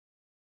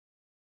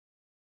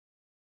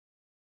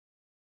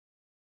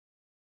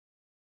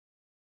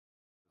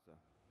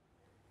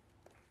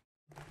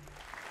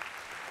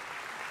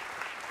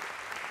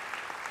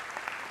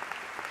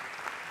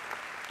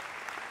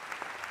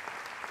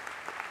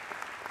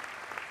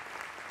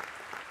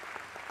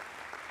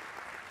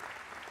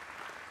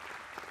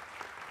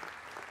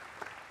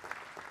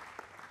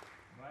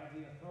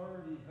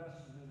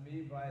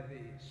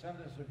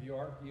Senators of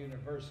York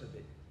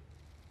University.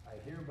 I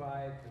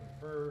hereby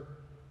confer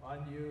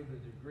on you the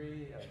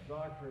degree of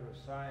Doctor of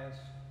Science,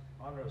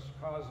 honoris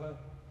causa,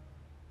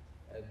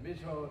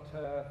 admitted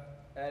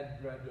ad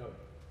gradum.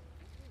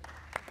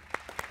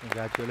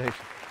 Congratulations.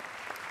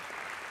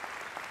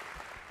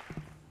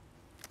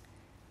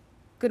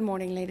 Good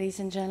morning, ladies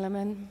and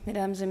gentlemen,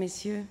 mesdames et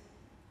messieurs,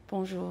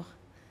 bonjour.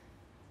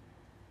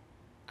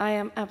 I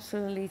am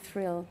absolutely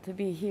thrilled to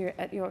be here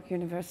at York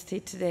University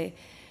today.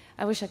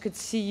 I wish I could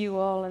see you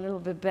all a little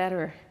bit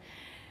better.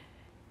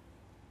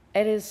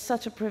 It is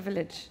such a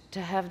privilege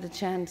to have the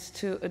chance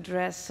to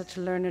address such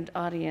a learned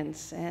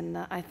audience, and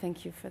I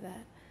thank you for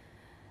that.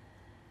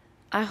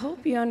 I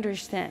hope you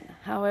understand,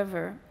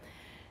 however,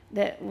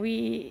 that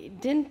we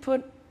didn't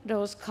put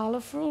those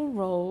colorful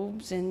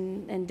robes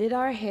and did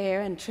our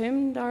hair and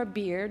trimmed our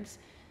beards,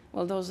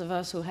 well, those of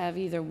us who have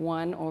either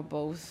one or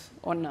both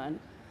or none,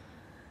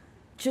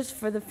 just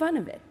for the fun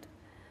of it.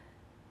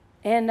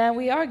 And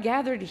we are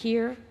gathered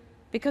here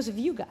because of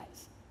you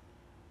guys.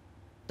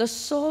 The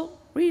sole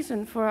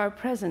reason for our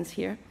presence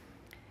here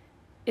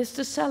is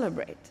to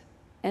celebrate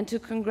and to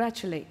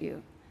congratulate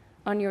you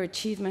on your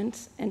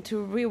achievements and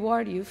to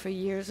reward you for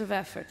years of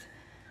effort.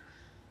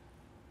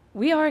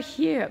 We are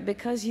here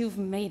because you've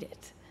made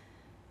it.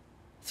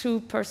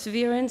 Through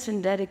perseverance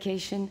and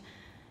dedication,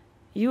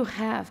 you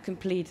have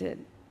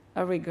completed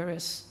a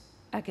rigorous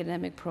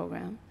academic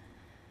program.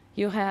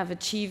 You have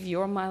achieved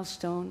your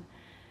milestone,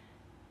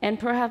 and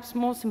perhaps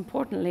most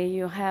importantly,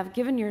 you have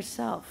given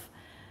yourself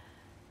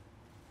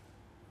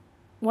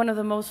one of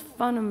the most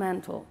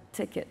fundamental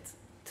tickets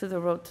to the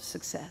road to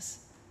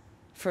success,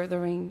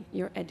 furthering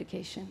your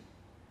education.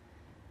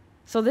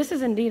 So this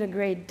is indeed a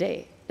great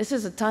day. This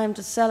is a time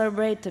to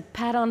celebrate, to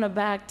pat on the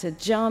back, to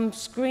jump,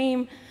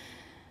 scream,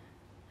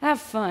 have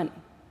fun,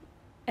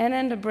 and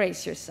then to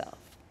brace yourself.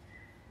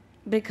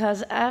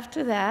 Because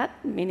after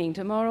that, meaning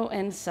tomorrow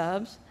and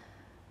subs,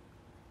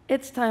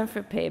 it's time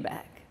for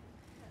payback.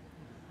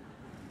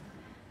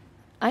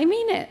 I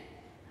mean it.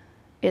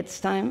 It's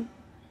time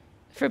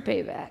for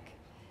payback.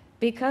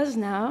 Because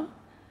now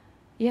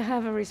you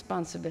have a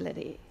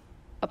responsibility.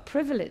 A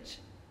privilege,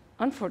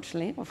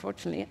 unfortunately or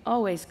fortunately,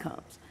 always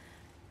comes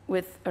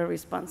with a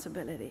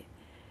responsibility.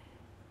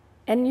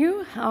 And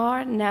you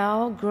are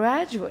now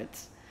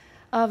graduates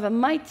of a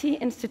mighty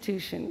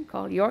institution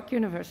called York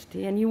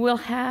University, and you will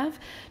have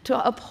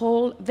to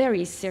uphold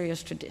very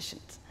serious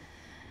traditions.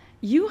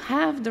 You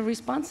have the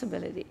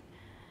responsibility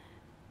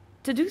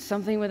to do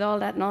something with all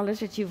that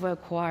knowledge that you've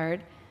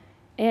acquired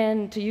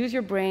and to use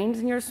your brains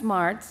and your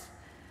smarts,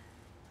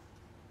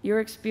 your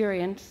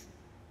experience,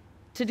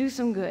 to do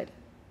some good.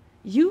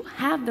 You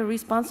have the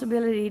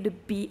responsibility to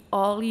be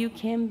all you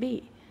can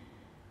be.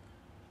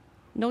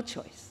 No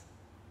choice.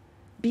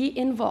 Be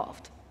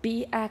involved.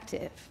 Be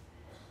active.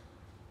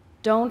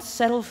 Don't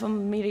settle for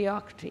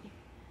mediocrity.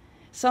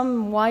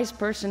 Some wise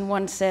person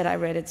once said, I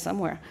read it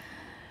somewhere,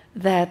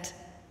 that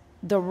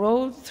the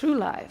road through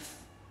life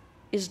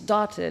is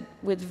dotted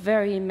with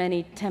very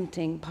many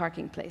tempting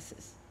parking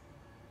places.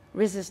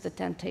 Resist the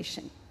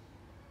temptation.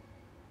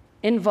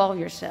 Involve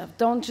yourself.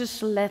 Don't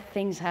just let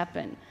things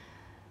happen.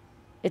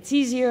 It's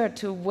easier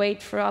to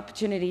wait for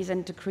opportunities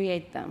and to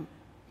create them,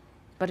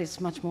 but it's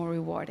much more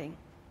rewarding.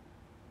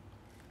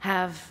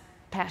 Have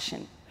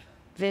passion,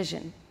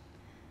 vision,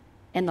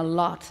 and a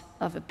lot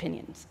of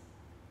opinions.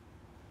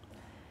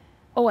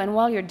 Oh, and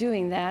while you're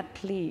doing that,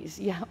 please,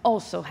 you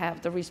also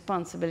have the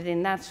responsibility,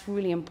 and that's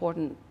really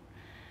important,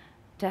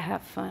 to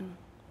have fun.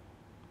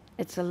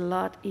 It's a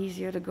lot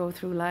easier to go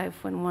through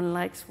life when one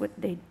likes what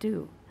they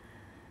do.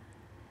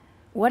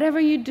 Whatever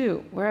you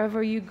do,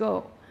 wherever you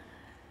go,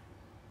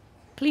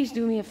 please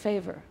do me a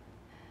favor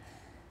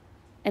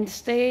and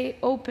stay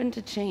open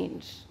to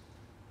change,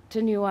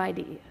 to new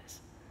ideas.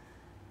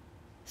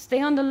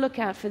 Stay on the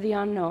lookout for the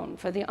unknown,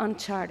 for the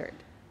uncharted.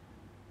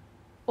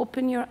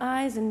 Open your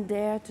eyes and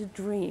dare to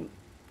dream.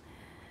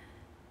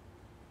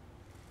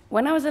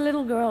 When I was a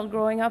little girl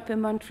growing up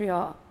in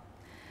Montreal,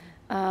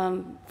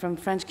 from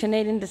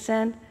French-Canadian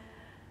descent,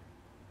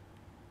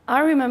 I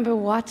remember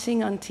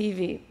watching on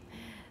TV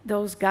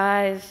those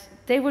guys.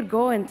 They would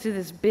go into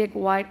this big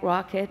white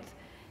rocket,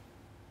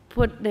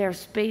 put their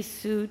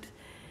spacesuit,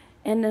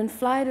 and then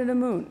fly to the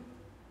moon.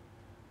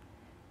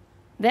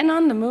 Then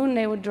on the moon,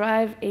 they would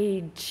drive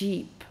a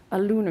Jeep, a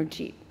lunar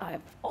Jeep.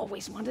 I've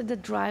always wanted to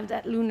drive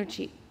that lunar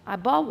Jeep. I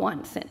bought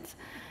one since.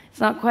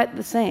 It's not quite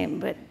the same,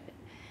 but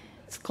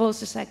it's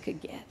close as I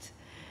could get.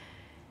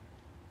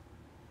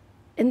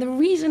 And the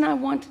reason I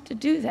wanted to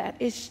do that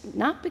is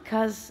not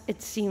because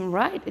it seemed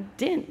right, it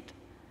didn't.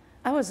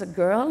 I was a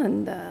girl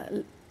in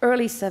the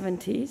early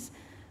 70s,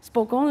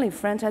 spoke only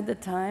French at the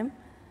time.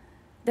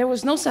 There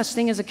was no such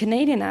thing as a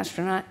Canadian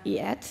astronaut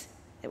yet.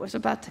 It was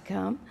about to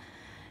come.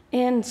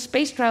 And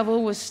space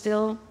travel was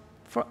still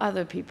for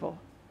other people,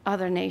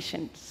 other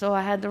nations. So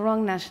I had the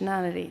wrong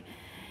nationality.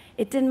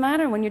 It didn't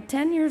matter when you're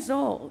 10 years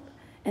old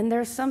and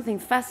there's something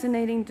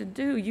fascinating to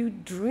do, you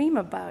dream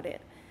about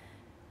it.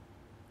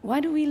 Why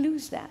do we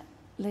lose that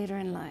later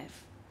in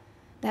life?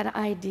 That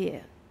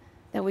idea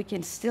that we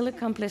can still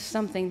accomplish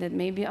something that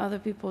maybe other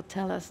people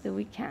tell us that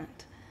we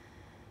can't.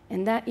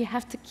 And that you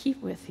have to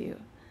keep with you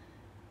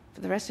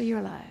for the rest of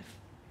your life.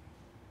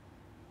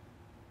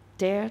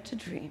 Dare to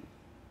dream.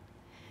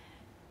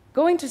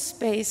 Going to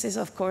space is,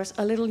 of course,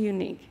 a little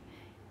unique.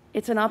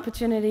 It's an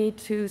opportunity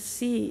to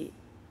see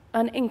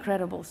an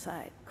incredible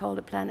sight called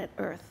the planet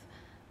Earth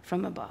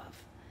from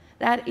above.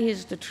 That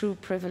is the true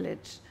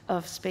privilege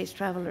of space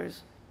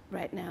travelers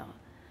right now.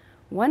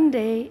 One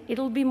day,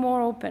 it'll be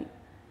more open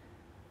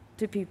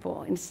to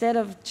people. Instead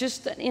of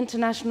just an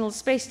international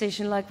space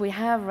station like we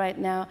have right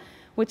now,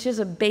 which is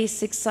a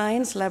basic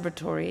science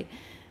laboratory,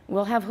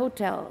 we'll have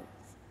hotels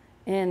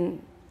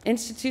and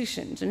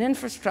institutions and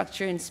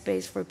infrastructure in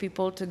space for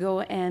people to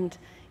go and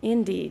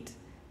indeed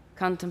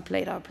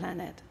contemplate our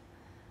planet.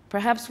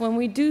 Perhaps when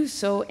we do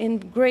so in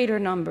greater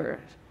numbers,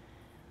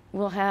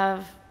 we'll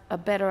have a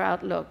better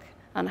outlook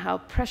on how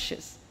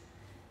precious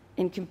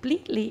and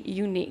completely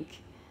unique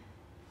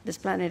this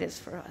planet is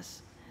for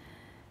us.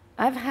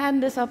 I've had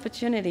this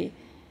opportunity,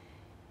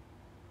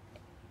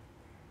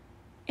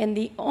 and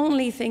the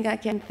only thing I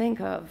can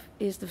think of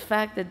is the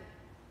fact that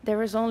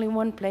there is only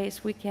one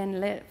place we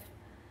can live.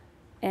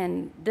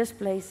 And this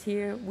place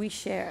here, we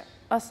share,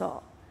 us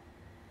all.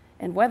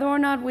 And whether or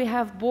not we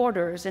have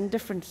borders and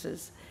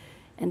differences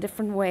and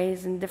different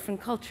ways and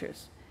different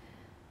cultures,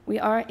 we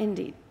are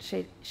indeed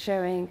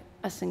sharing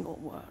a single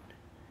world.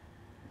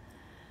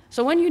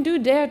 So when you do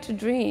dare to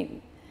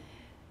dream,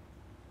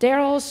 dare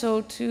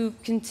also to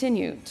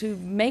continue to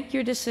make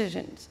your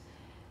decisions,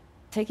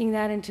 taking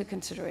that into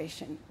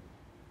consideration,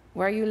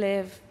 where you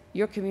live,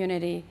 your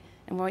community,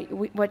 and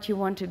what you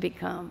want to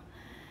become.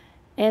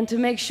 And to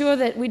make sure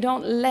that we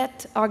don't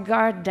let our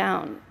guard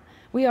down.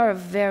 We are a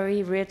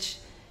very rich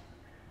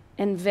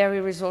and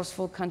very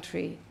resourceful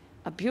country,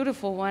 a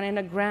beautiful one and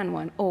a grand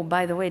one. Oh,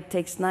 by the way, it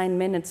takes 9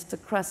 minutes to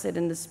cross it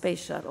in the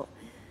space shuttle,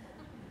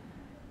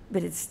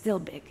 but it's still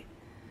big.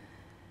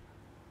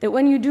 That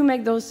when you do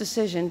make those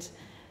decisions,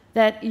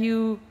 that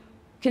you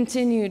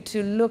continue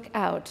to look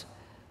out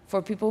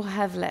for people who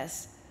have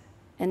less,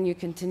 and you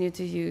continue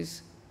to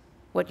use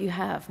what you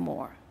have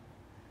more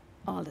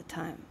all the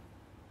time.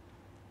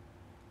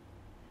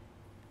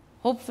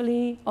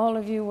 Hopefully, all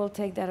of you will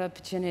take that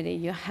opportunity.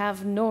 You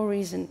have no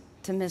reason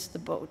to miss the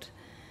boat.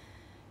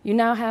 You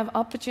now have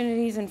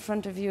opportunities in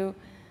front of you,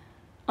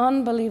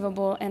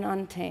 unbelievable and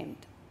untamed.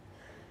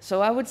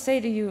 So I would say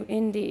to you,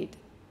 indeed,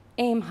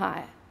 aim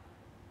high,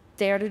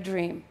 dare to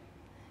dream,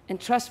 and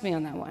trust me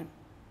on that one.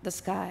 The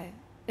sky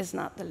is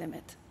not the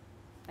limit.